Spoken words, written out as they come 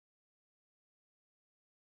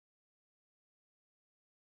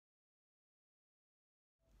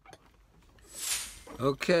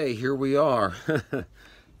Okay, here we are.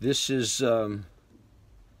 This is a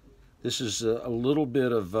little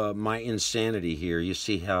bit of my insanity here. You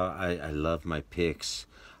see how I love my picks,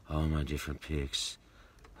 all my different picks.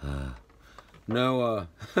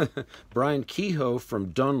 Brian Kehoe from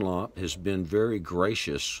Dunlop has been very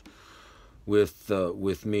gracious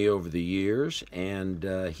with me over the years,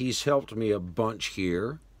 and he's helped me a bunch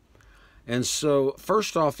here. And so,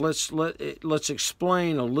 first off, let's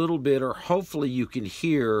explain a little bit, or hopefully you can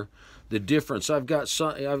hear the difference.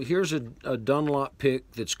 Here's a Dunlop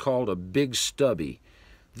pick that's called a Big Stubby.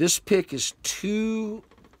 This pick is two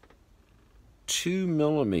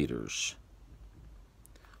millimeters,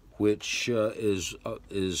 which is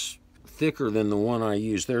thicker than the one I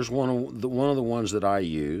use. There's one of the ones that I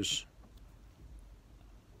use.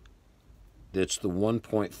 That's the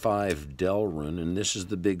 1.5 Delrin, and this is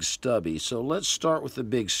the Big Stubby. So let's start with the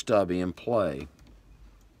Big Stubby and play.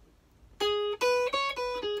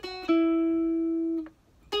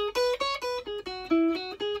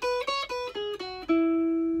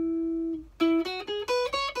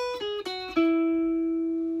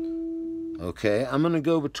 Okay, I'm going to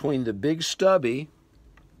go between the Big Stubby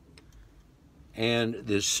and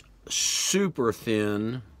this super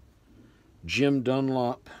thin Jim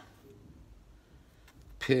Dunlop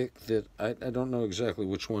pick that I don't know exactly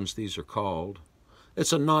which ones these are called.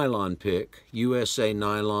 It's a nylon pick, USA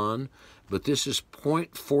nylon, but this is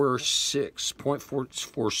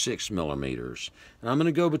 0.46 millimeters. And I'm going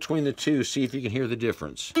to go between the two, see if you can hear the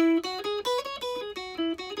difference.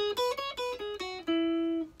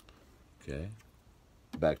 Okay,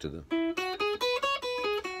 back to the...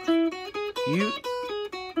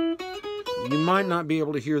 You might not be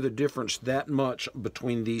able to hear the difference that much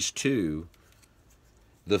between these two.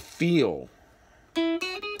 The feel.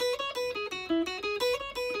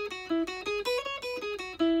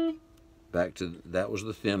 Back to, that was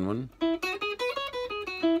the thin one.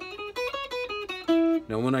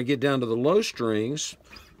 Now when I get down to the low strings,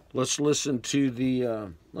 let's listen to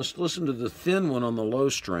the thin one on the low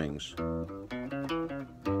strings.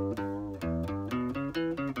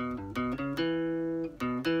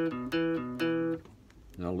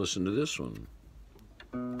 Now listen to this one.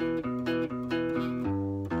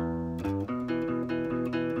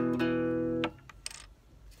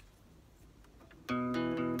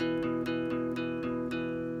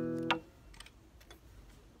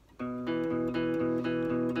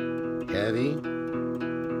 Heavy,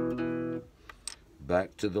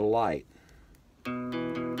 back to the light.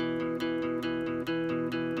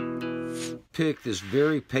 Pick this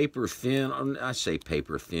very paper thin, I say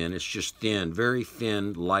paper thin, it's just thin, very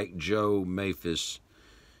thin, like Joe Maphis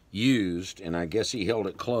used, and I guess he held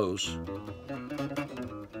it close.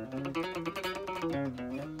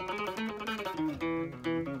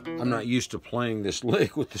 I'm not used to playing this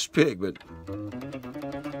lick with this pick, but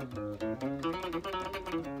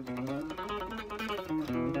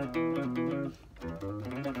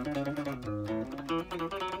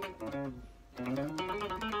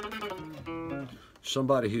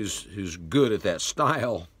somebody who's good at that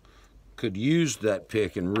style could use that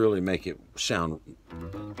pick and really make it sound.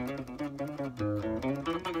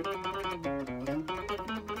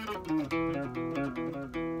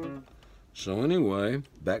 So anyway,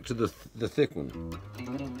 back to the thick one.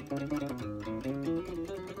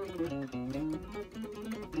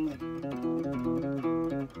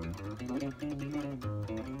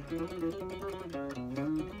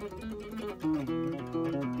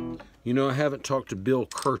 You know, I haven't talked to Bill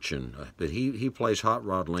Kirchen, but he plays Hot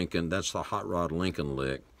Rod Lincoln. That's the Hot Rod Lincoln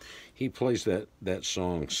lick. He plays that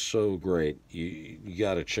song so great. You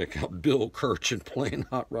got to check out Bill Kirchen playing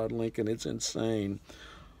Hot Rod Lincoln. It's insane.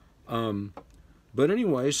 But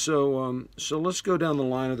anyway, so let's go down the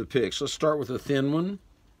line of the picks. Let's start with a thin one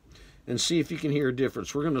and see if you can hear a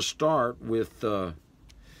difference. We're going to start with the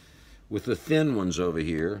thin ones over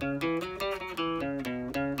here.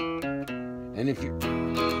 And if you...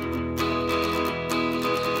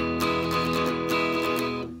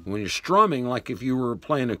 when you're strumming, like if you were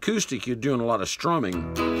playing acoustic, you're doing a lot of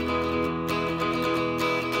strumming.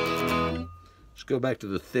 Let's go back to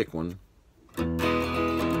the thick one.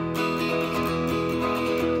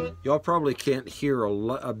 Y'all probably can't hear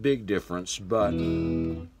a big difference, but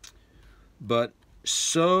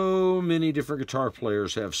so many different guitar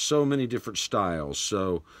players have so many different styles.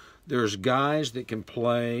 So there's guys that can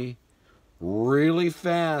play really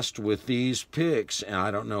fast with these picks, and I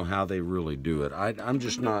don't know how they really do it. I'm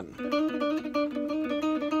just not...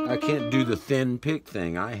 I can't do the thin pick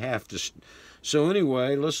thing. I have to... So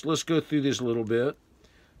anyway, let's go through this a little bit.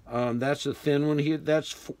 That's a thin one here.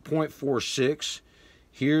 That's 0.46.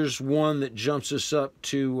 Here's one that jumps us up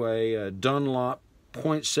to a Dunlop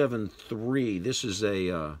 .73. This is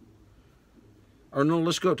a, or no,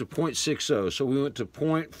 let's go up to .60. So we went to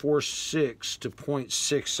 .46 to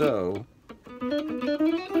 .60.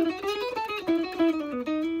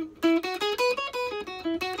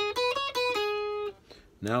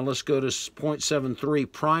 Now let's go to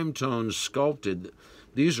 .73 Prime Tone Sculpted.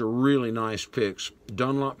 These are really nice picks.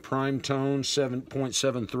 Dunlop Prime Tone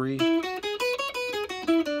 7.73.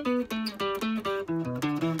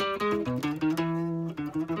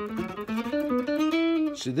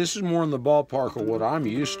 See, this is more in the ballpark of what I'm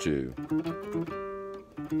used to.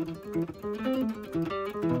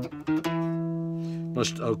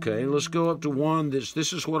 Let's go up to one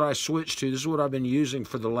this is what I switched to. This is what I've been using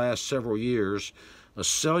for the last several years. A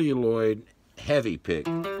celluloid heavy pick.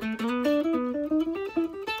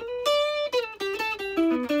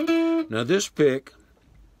 Now this pick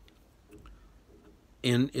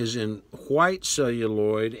is in white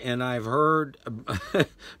celluloid, and I've heard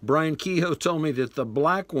Brian Kehoe told me that the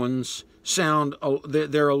black ones sound,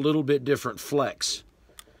 they're a little bit different flex.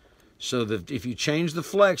 So that if you change the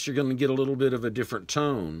flex, you're going to get a little bit of a different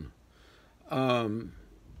tone.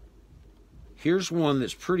 Here's one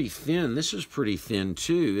that's pretty thin. This is pretty thin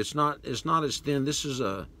too. It's not as thin. This is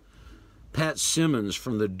a Pat Simmons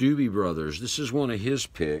from the Doobie Brothers. This is one of his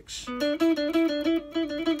picks.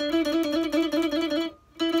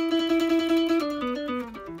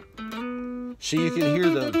 So you can hear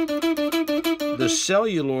the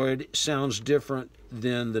celluloid sounds different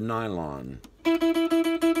than the nylon.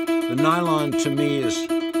 The nylon to me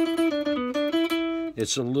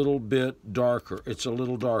it's a little bit darker. It's a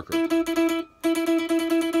little darker.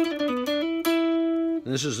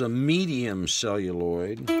 This is a medium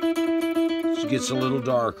celluloid. It gets a little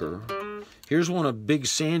darker. Here's one of Big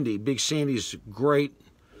Sandy. Big Sandy's great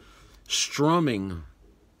strumming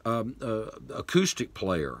acoustic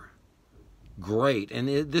player. Great. And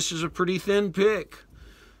this is a pretty thin pick.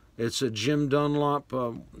 It's a Jim Dunlop.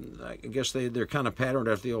 I guess they're kind of patterned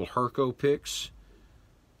after the old Herco picks.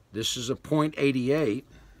 This is a .88.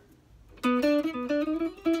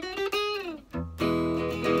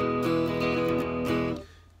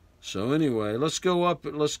 So anyway, let's go up.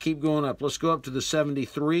 Let's keep going up. Let's go up to the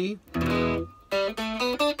 73,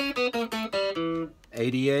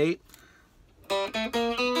 88,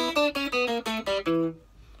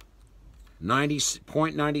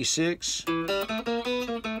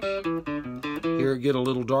 90.96. Here it get a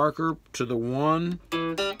little darker to the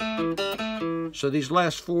 1. So these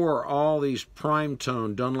last four are all these Prime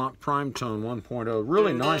Tone, Dunlop Prime Tone 1.0.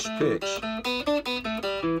 Really nice picks.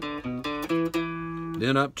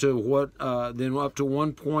 Then up to what? Then up to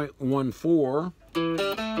 1.14.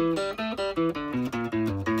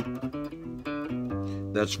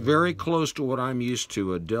 That's very close to what I'm used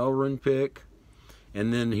to, a Delrin pick.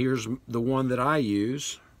 And then here's the one that I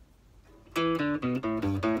use. And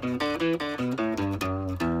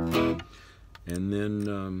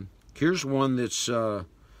then here's one that's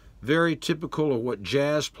very typical of what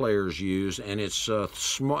jazz players use, and it's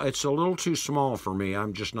small. It's a little too small for me.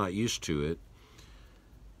 I'm just not used to it.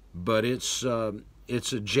 But it's a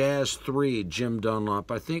Jazz 3 Jim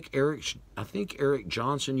Dunlop. I think Eric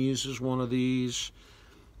Johnson uses one of these.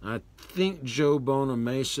 I think Joe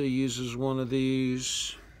Bonamessa uses one of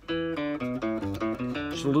these.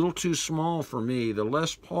 It's a little too small for me. The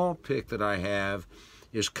Les Paul pick that I have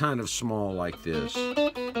is kind of small like this,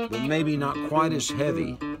 but maybe not quite as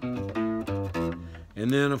heavy.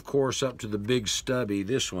 And then, of course, up to the big stubby,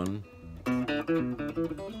 this one.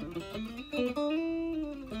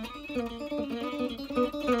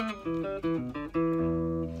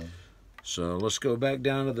 So let's go back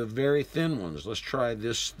down to the very thin ones. Let's try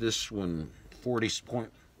this one, 40 point.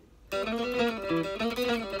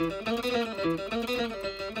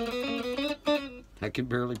 I can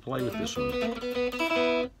barely play with this one.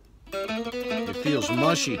 It feels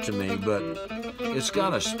mushy to me, but it's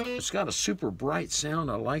got a super bright sound.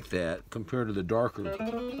 I like that compared to the darker.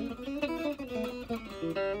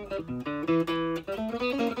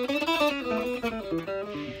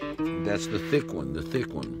 That's the thick one,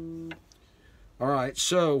 All right,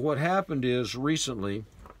 so what happened is recently,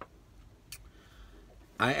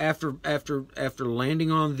 after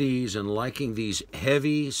landing on these and liking these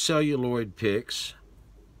heavy celluloid picks,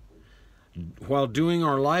 while doing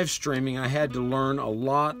our live streaming, I had to learn a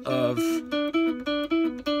lot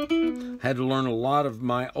of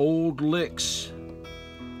my old licks.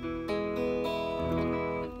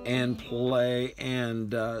 and play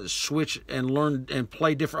and switch and learn and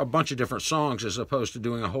play a bunch of different songs, as opposed to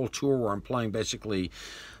doing a whole tour where I'm playing basically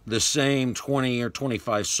the same 20 or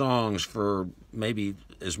 25 songs for maybe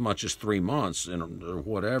as much as 3 months or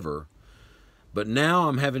whatever. But now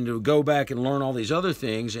I'm having to go back and learn all these other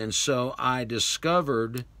things, and so I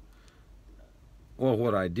discovered, well,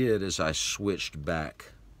 what I did is I switched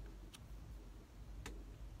back.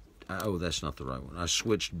 Oh, that's not the right one. I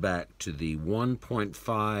switched back to the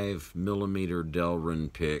 1.5 millimeter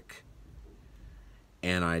Delrin pick,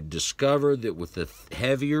 and I discovered that with the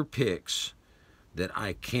heavier picks that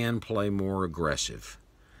I can play more aggressive.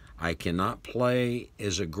 I cannot play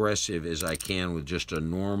as aggressive as I can with just a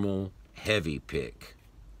normal heavy pick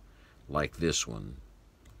like this one.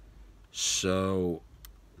 So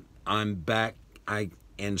I'm back.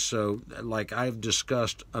 And so, like I've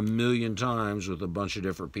discussed a million times with a bunch of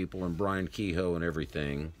different people and Brian Kehoe and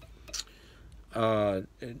everything,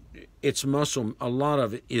 it's muscle. A lot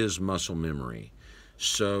of it is muscle memory.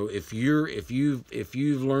 So if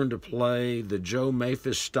you've learned to play the Joe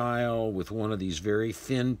Maphis style with one of these very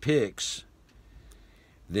thin picks,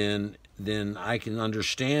 then I can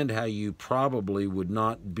understand how you probably would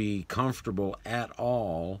not be comfortable at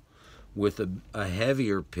all with a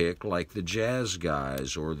heavier pick like the jazz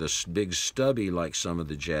guys, or the big stubby like some of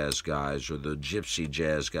the jazz guys, or the gypsy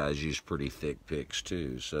jazz guys use pretty thick picks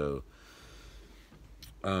too. So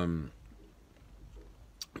I'm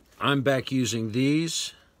back using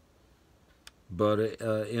these, but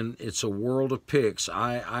it's a world of picks.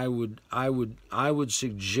 I would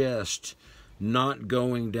suggest not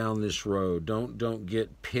going down this road. Don't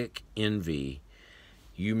get pick envy.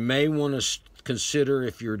 You may want to consider,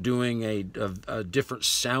 if you're doing a different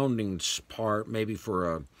sounding part, maybe if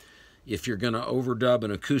you're going to overdub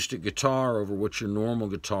an acoustic guitar over what your normal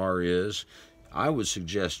guitar is, I would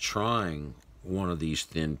suggest trying one of these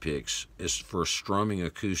thin picks. For strumming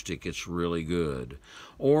acoustic, it's really good.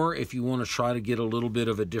 Or if you want to try to get a little bit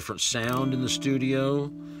of a different sound in the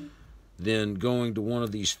studio, then going to one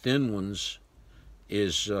of these thin ones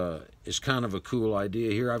is kind of a cool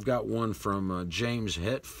idea. Here I've got one from James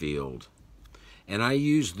Hetfield, and I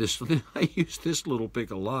use this little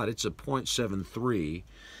pick a lot. It's a .73,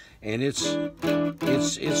 and it's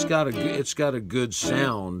got a good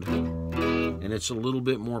sound, and it's a little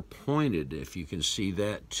bit more pointed, if you can see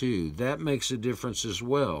that too. That makes a difference as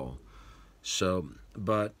well. So,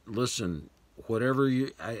 but listen, whatever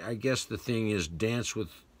I guess the thing is, dance with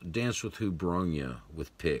who brung you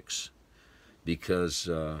with picks, because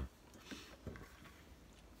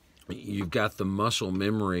you've got the muscle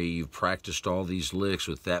memory. You've practiced all these licks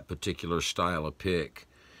with that particular style of pick.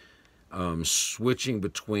 Switching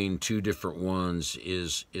between two different ones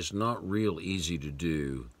is not real easy to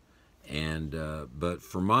do. And but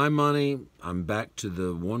for my money, I'm back to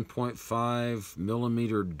the 1.5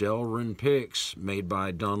 millimeter Delrin picks made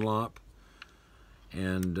by Dunlop.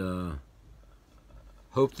 And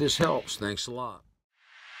hope this helps. Thanks a lot.